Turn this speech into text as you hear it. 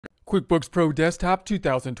QuickBooks Pro Desktop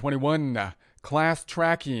 2021 class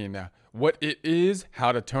tracking, what it is,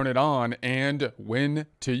 how to turn it on, and when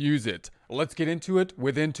to use it. Let's get into it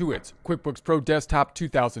with Intuit. QuickBooks Pro Desktop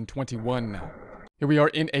 2021. Here we are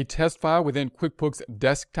in a test file within QuickBooks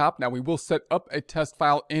Desktop. Now we will set up a test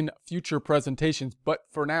file in future presentations, but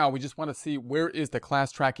for now we just want to see where is the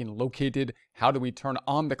class tracking located, how do we turn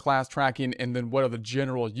on the class tracking, and then what are the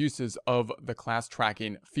general uses of the class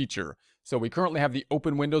tracking feature. So we currently have the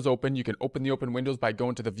open windows open. You can open the open windows by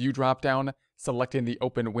going to the view dropdown, selecting the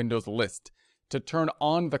open windows list. To turn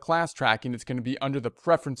on the class tracking, it's going to be under the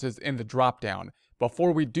preferences in the dropdown.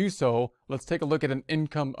 Before we do so, let's take a look at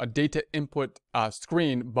a data input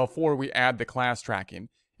screen before we add the class tracking.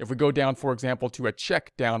 If we go down, for example, to a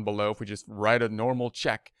check down below, if we just write a normal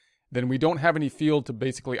check, then we don't have any field to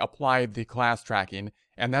basically apply the class tracking,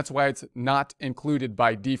 and that's why it's not included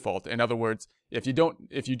by default. In other words, if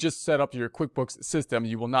you just set up your QuickBooks system,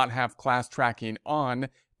 you will not have class tracking on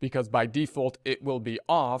because by default it will be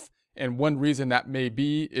off. And one reason that may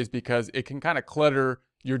be is because it can kind of clutter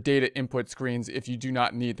your data input screens if you do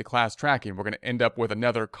not need the class tracking. We're going to end up with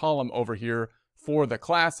another column over here for the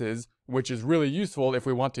classes, which is really useful if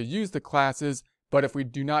we want to use the classes, but if we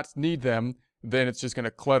do not need them, then it's just going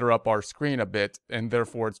to clutter up our screen a bit, and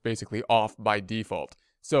therefore it's basically off by default.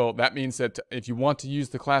 So that means that if you want to use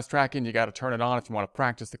the class tracking, you got to turn it on. If you want to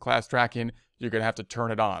practice the class tracking, you're going to have to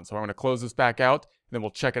turn it on. So I'm going to close this back out, and then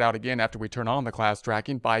we'll check it out again after we turn on the class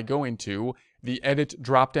tracking by going to the Edit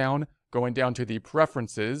dropdown, going down to the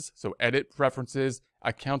Preferences. So Edit, Preferences,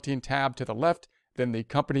 Accounting tab to the left, then the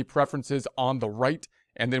Company Preferences on the right,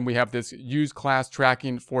 and then we have this Use Class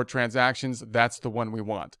Tracking for Transactions. That's the one we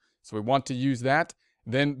want. So we want to use that.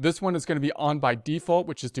 Then this one is going to be on by default,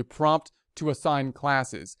 which is to prompt to assign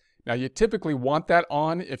classes. Now you typically want that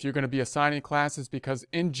on if you're going to be assigning classes because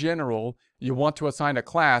in general, you want to assign a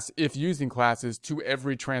class if using classes to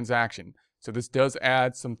every transaction. So this does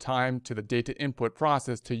add some time to the data input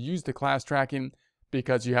process to use the class tracking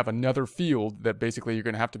because you have another field that basically you're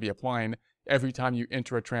going to have to be applying every time you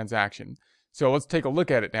enter a transaction. So let's take a look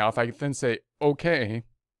at it now. If I then say OK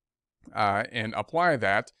and apply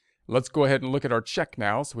that, let's go ahead and look at our check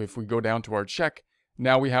now. So if we go down to our check,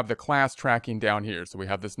 now we have the class tracking down here. So we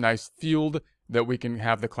have this nice field that we can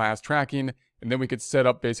have the class tracking, and then we could set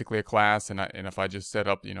up basically a class. And if I just set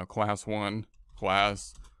up, class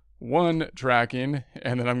one tracking,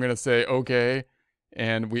 and then I'm going to say OK,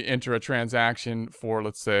 and we enter a transaction for,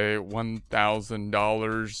 let's say,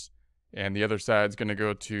 $1,000, and the other side's going to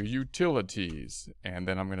go to utilities, and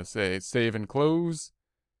then I'm going to say save and close.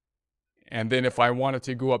 And then if I wanted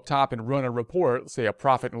to go up top and run a report, say a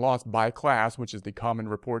profit and loss by class, which is the common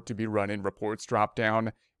report to be run in reports drop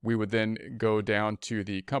down, we would then go down to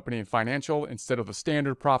the company and financial. Instead of the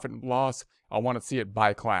standard profit and loss, I want to see it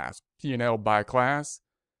by class, P&L by class.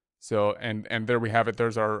 So, and there we have it.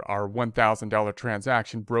 There's our $1,000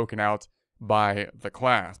 transaction broken out by the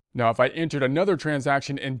class. Now, if I entered another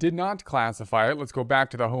transaction and did not classify it, let's go back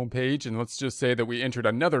to the home page and let's just say that we entered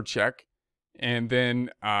another check. And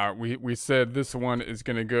then we said this one is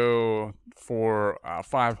going to go for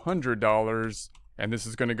 $500, and this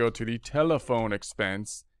is going to go to the telephone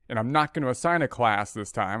expense. And I'm not going to assign a class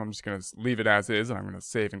this time. I'm just going to leave it as is, and I'm going to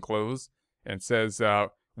save and close. And it says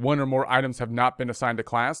one or more items have not been assigned a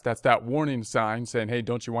class. That's that warning sign saying, hey,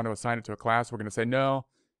 don't you want to assign it to a class? We're going to say no,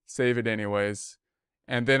 save it anyways.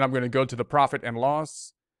 And then I'm going to go to the profit and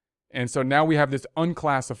loss. And so now we have this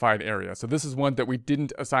unclassified area. So this is one that we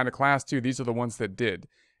didn't assign a class to. These are the ones that did.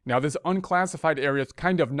 Now this unclassified area is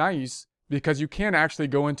kind of nice because you can actually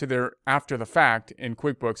go into there after the fact in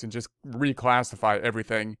QuickBooks and just reclassify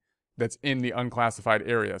everything that's in the unclassified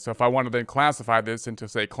area. So if I want to then classify this into,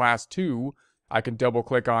 say, class 2, I can double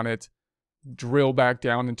click on it, drill back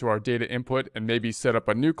down into our data input, and maybe set up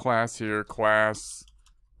a new class here, class,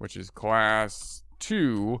 which is class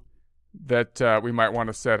 2. That we might want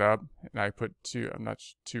to set up, and I put two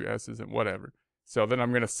S's and whatever. So then I'm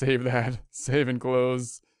going to save that, save and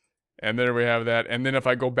close, and there we have that. And then if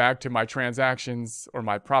I go back to my transactions or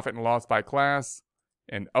my profit and loss by class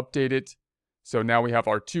and update it, so now we have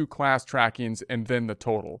our 2 class trackings and then the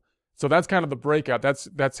total. So that's kind of the breakout.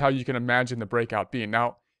 That's how you can imagine the breakout being.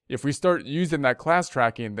 Now, if we start using that class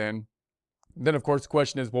tracking, then of course the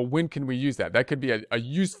question is, well, when can we use that? That could be a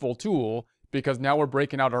useful tool, because now we're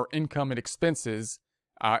breaking out our income and expenses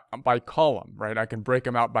by column, right? I can break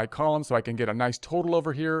them out by column so I can get a nice total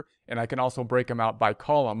over here, and I can also break them out by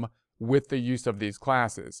column with the use of these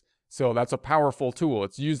classes. So that's a powerful tool.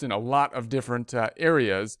 It's used in a lot of different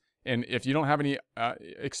areas, and if you don't have any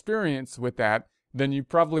experience with that, then you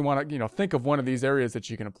probably want to, think of one of these areas that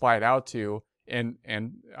you can apply it out to and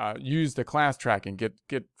use the class tracking.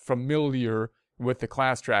 Get familiar with the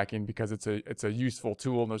class tracking, because it's a useful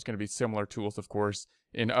tool, and there's going to be similar tools, of course,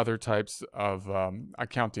 in other types of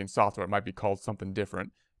accounting software. It might be called something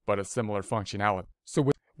different, but a similar functionality.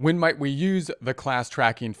 So when might we use the class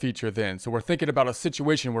tracking feature then? So we're thinking about a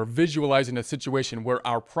situation, we're visualizing a situation where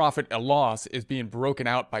our profit and loss is being broken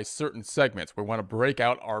out by certain segments. We want to break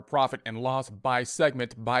out our profit and loss by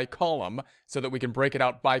segment, by column, so that we can break it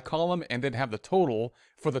out by column and then have the total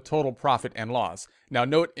for the total profit and loss. Now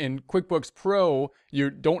note, in QuickBooks Pro, you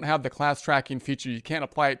don't have the class tracking feature. You can't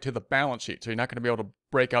apply it to the balance sheet, so you're not going to be able to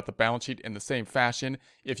break out the balance sheet in the same fashion.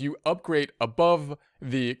 If you upgrade above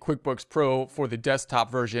the QuickBooks Pro for the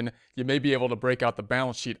desktop version, you may be able to break out the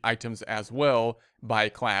balance sheet items as well by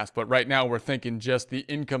class. But right now we're thinking just the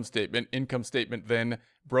income statement then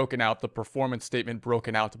broken out, the performance statement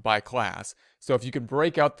broken out by class. So if you could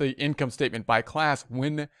break out the income statement by class,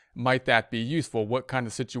 when might that be useful? What kind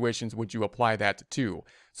of situations would you apply that to?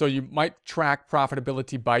 So you might track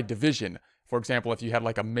profitability by division. For example, if you had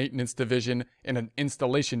like a maintenance division and an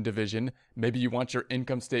installation division, maybe you want your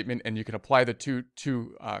income statement and you can apply the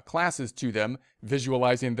two classes to them,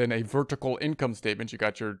 visualizing then a vertical income statement. You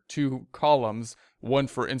got your two columns, one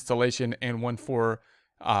for installation and one for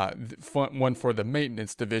the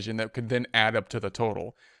maintenance division, that could then add up to the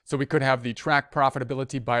total. So we could have the track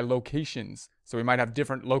profitability by locations. So we might have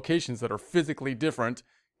different locations that are physically different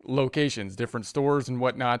locations, different stores and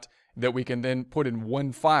whatnot, that we can then put in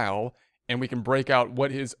one file, and we can break out what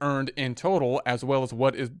is earned in total as well as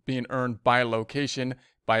what is being earned by location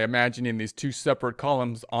by imagining these two separate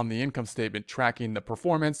columns on the income statement tracking the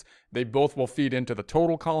performance. They both will feed into the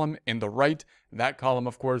total column in the right. That column,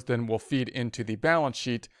 of course, then will feed into the balance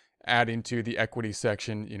sheet, adding to the equity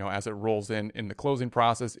section, as it rolls in the closing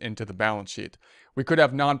process into the balance sheet. We could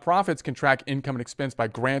have nonprofits can track income and expense by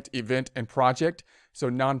grant, event, and project. So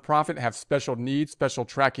nonprofit have special needs, special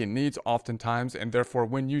tracking needs oftentimes, and therefore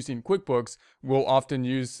when using QuickBooks, we'll often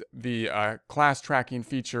use the class tracking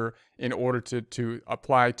feature in order to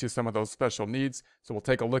apply to some of those special needs. So we'll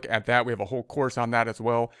take a look at that. We have a whole course on that as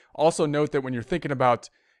well. Also note that when you're thinking about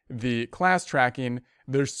the class tracking,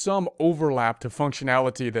 there's some overlap to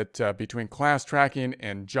functionality that between class tracking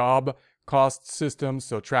and job cost systems.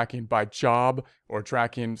 So tracking by job, or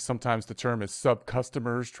tracking, sometimes the term is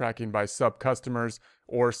sub-customers, tracking by sub-customers,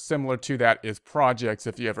 or similar to that is projects,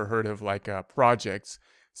 if you ever heard of like projects.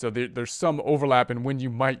 So there's some overlap in when you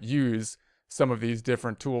might use some of these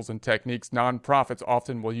different tools and techniques. Nonprofits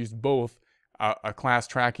often will use both a class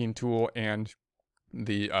tracking tool and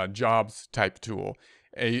the jobs type tool.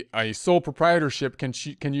 A sole proprietorship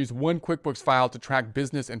can use one QuickBooks file to track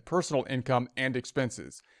business and personal income and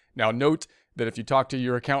expenses. Now note that if you talk to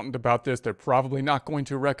your accountant about this, they're probably not going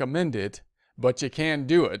to recommend it, but you can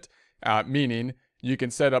do it, meaning you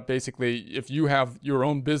can set up basically, if you have your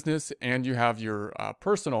own business and you have your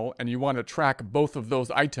personal, and you want to track both of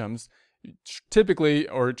those items, typically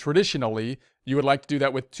or traditionally, you would like to do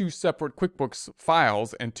that with two separate QuickBooks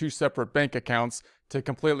files and two separate bank accounts to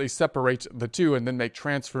completely separate the two and then make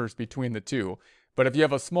transfers between the two. But if you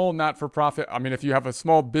have a small not-for-profit, if you have a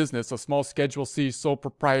small business, a small Schedule C sole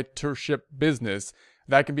proprietorship business,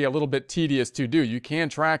 that can be a little bit tedious to do. You can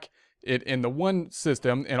track it in the one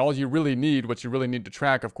system, and all you really need, what you really need to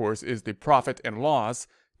track, of course, is the profit and loss,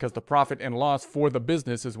 because the profit and loss for the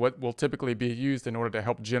business is what will typically be used in order to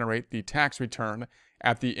help generate the tax return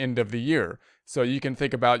at the end of the year. So you can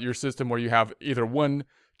think about your system where you have either one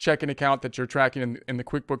checking account that you're tracking in the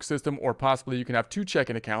QuickBooks system, or possibly you can have two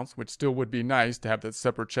checking accounts, which still would be nice to have that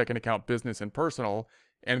separate checking account, business and personal.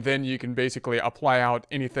 And then you can basically apply out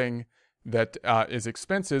anything that is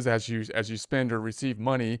expenses as you spend or receive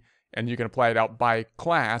money, and you can apply it out by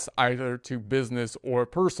class, either to business or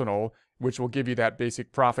personal, which will give you that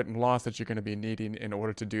basic profit and loss that you're going to be needing in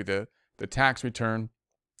order to do the tax return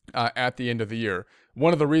at the end of the year.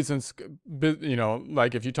 One of the reasons,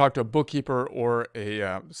 like if you talk to a bookkeeper or a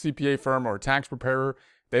CPA firm or a tax preparer,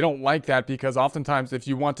 they don't like that, because oftentimes if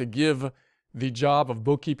you want to give the job of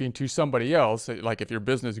bookkeeping to somebody else, like if your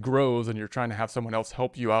business grows and you're trying to have someone else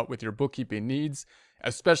help you out with your bookkeeping needs,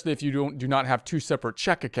 especially if you do not have two separate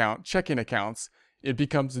checking accounts, it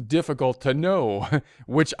becomes difficult to know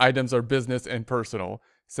which items are business and personal.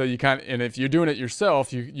 So and if you're doing it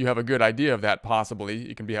yourself, you have a good idea of that possibly.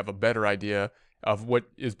 You can have a better idea of what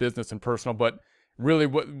is business and personal, but really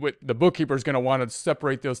what the bookkeeper is going to want to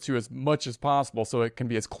separate those two as much as possible, so it can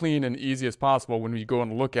be as clean and easy as possible when we go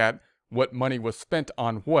and look at what money was spent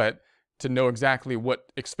on what, to know exactly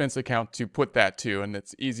what expense account to put that to. And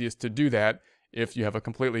it's easiest to do that if you have a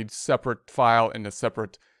completely separate file and a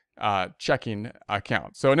separate checking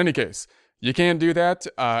account. So in any case, You can do that,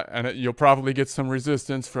 and you'll probably get some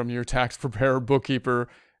resistance from your tax preparer, bookkeeper,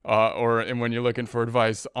 and when you're looking for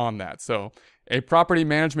advice on that. So a property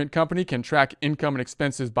management company can track income and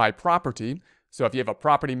expenses by property. So if you have a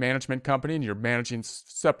property management company and you're managing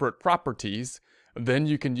separate properties, then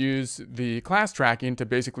you can use the class tracking to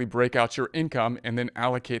basically break out your income and then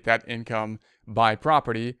allocate that income by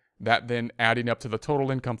property, that then adding up to the total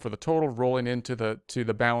income for the total, rolling into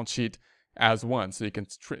the balance sheet as one. So you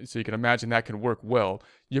can imagine that can work well.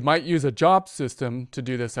 You might use a job system to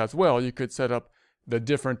do this as well. You could set up the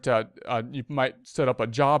different, you might set up a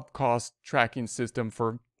job cost tracking system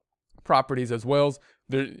for properties as well.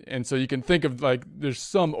 And so you can think of, like, there's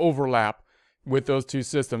some overlap with those two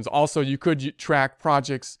systems. Also, you could track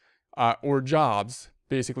projects or jobs.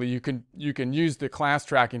 Basically, you can use the class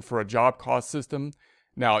tracking for a job cost system.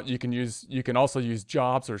 Now, you can also use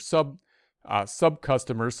jobs or sub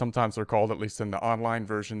customers, sometimes they're called, at least in the online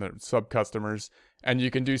version, they're sub customers, and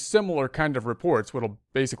you can do similar kind of reports, which will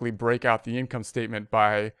basically break out the income statement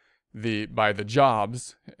by the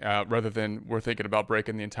jobs, rather than we're thinking about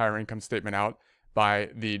breaking the entire income statement out by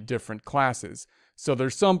the different classes. So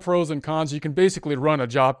there's some pros and cons. You can basically run a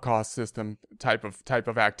job cost system type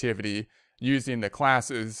of activity using the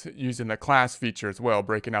classes, using the class feature as well,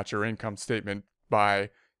 breaking out your income statement by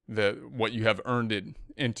what you have earned it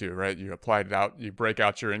into, right? You applied it out, you break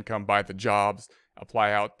out your income by the jobs,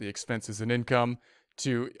 apply out the expenses and income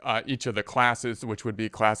to each of the classes, which would be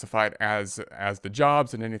classified as the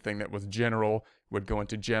jobs, and anything that was general would go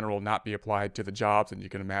into general, not be applied to the jobs. And you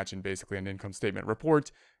can imagine basically an income statement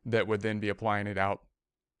report that would then be applying it out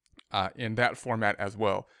in that format as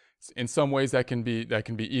well. In some ways that can be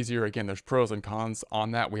easier. Again, there's pros and cons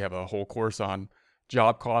on that. We have a whole course on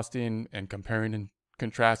job costing and comparing and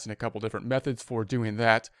contrasting a couple different methods for doing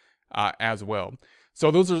that as well. So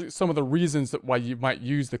those are some of the reasons why you might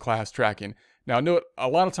use the class tracking. Now, note, a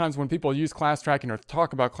lot of times when people use class tracking or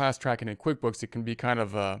talk about class tracking in QuickBooks, it can be kind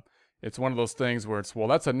of it's one of those things where it's, well,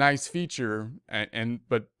 that's a nice feature,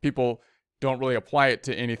 but people don't really apply it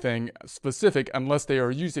to anything specific unless they are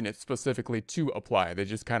using it specifically to apply. They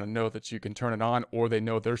just kind of know that you can turn it on, or they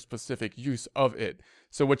know their specific use of it.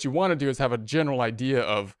 So what you want to do is have a general idea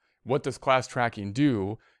of what does class tracking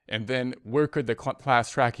do, and then where could the class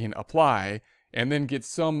tracking apply, and then get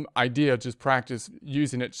some idea, just practice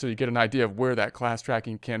using it so you get an idea of where that class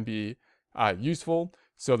tracking can be useful,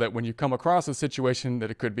 so that when you come across a situation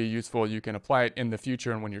that it could be useful, you can apply it in the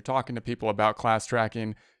future. And when you're talking to people about class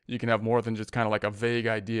tracking, you can have more than just kind of like a vague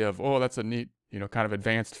idea of, oh, that's a neat, kind of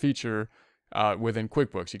advanced feature within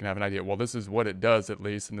QuickBooks. You can have an idea, well, this is what it does at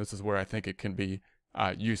least, and this is where I think it can be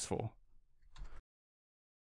useful.